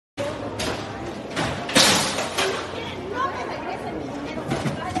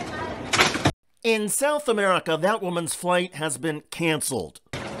In South America, that woman's flight has been canceled.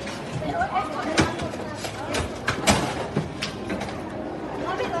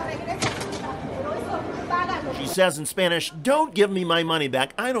 She says in Spanish, "Don't give me my money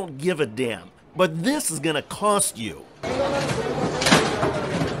back. I don't give a damn. But this is going to cost you."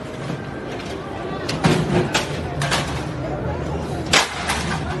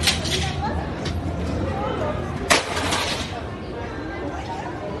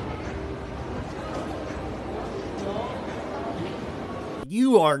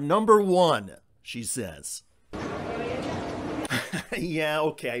 "You are number one," she says. Yeah,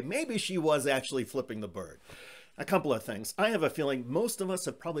 okay, maybe she was actually flipping the bird. A couple of things. I have a feeling most of us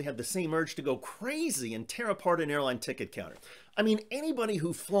have probably had the same urge to go crazy and tear apart an airline ticket counter. I mean, anybody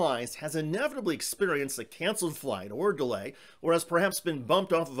who flies has inevitably experienced a canceled flight or delay, or has perhaps been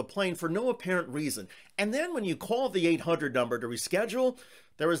bumped off of a plane for no apparent reason. And then when you call the 800 number to reschedule,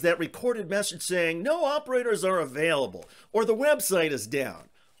 there is that recorded message saying, "No operators are available," or "The website is down."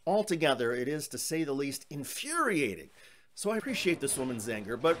 Altogether, it is, to say the least, infuriating. So I appreciate this woman's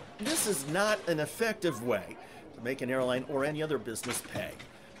anger, but this is not an effective way to make an airline or any other business pay.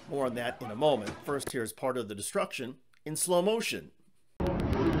 More on that in a moment. First, here's part of the destruction in slow motion.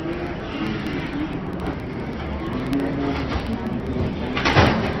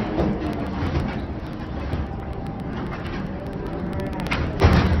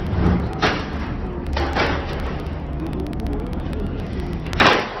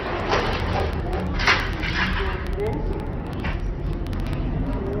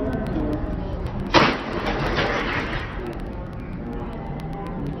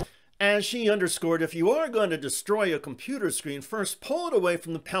 As she underscored, if you are going to destroy a computer screen, first pull it away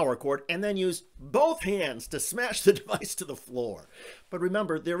from the power cord and then use both hands to smash the device to the floor. But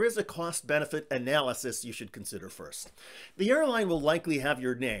remember, there is a cost-benefit analysis you should consider first. The airline will likely have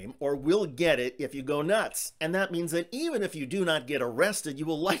your name, or will get it if you go nuts. And that means that even if you do not get arrested, you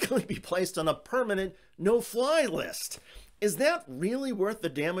will likely be placed on a permanent no-fly list. Is that really worth the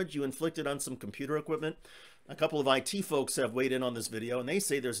damage you inflicted on some computer equipment? A couple of IT folks have weighed in on this video, and they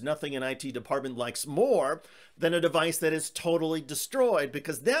say there's nothing an IT department likes more than a device that is totally destroyed,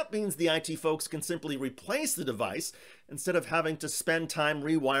 because that means the IT folks can simply replace the device instead of having to spend time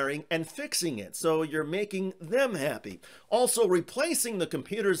rewiring and fixing it. So you're making them happy. Also, replacing the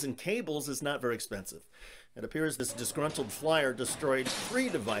computers and cables is not very expensive. It appears this disgruntled flyer destroyed 3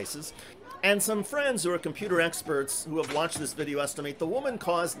 devices, and some friends who are computer experts who have watched this video estimate the woman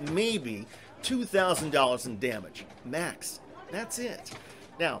caused maybe $2,000 in damage. Max. That's it.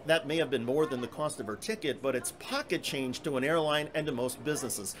 Now, that may have been more than the cost of her ticket, but it's pocket change to an airline and to most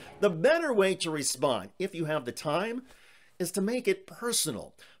businesses. The better way to respond, if you have the time, is to make it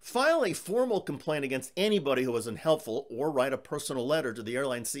personal. File a formal complaint against anybody who was unhelpful, or write a personal letter to the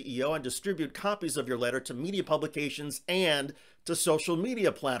airline CEO and distribute copies of your letter to media publications and to social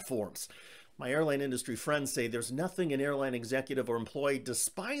media platforms. My airline industry friends say there's nothing an airline executive or employee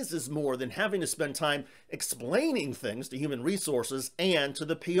despises more than having to spend time explaining things to human resources and to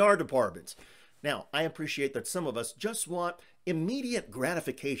the PR department. Now, I appreciate that some of us just want immediate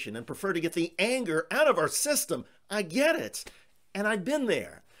gratification and prefer to get the anger out of our system. I get it, and I've been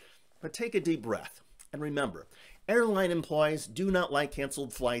there. But take a deep breath, and remember, airline employees do not like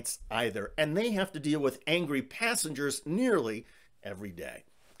canceled flights either, and they have to deal with angry passengers nearly every day.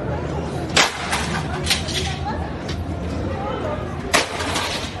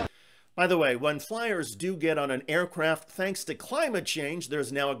 By the way, when flyers do get on an aircraft, thanks to climate change,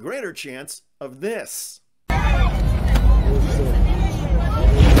 there's now a greater chance of this.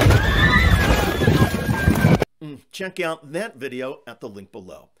 Check out that video at the link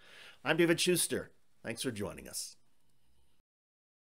below. I'm David Shuster. Thanks for joining us.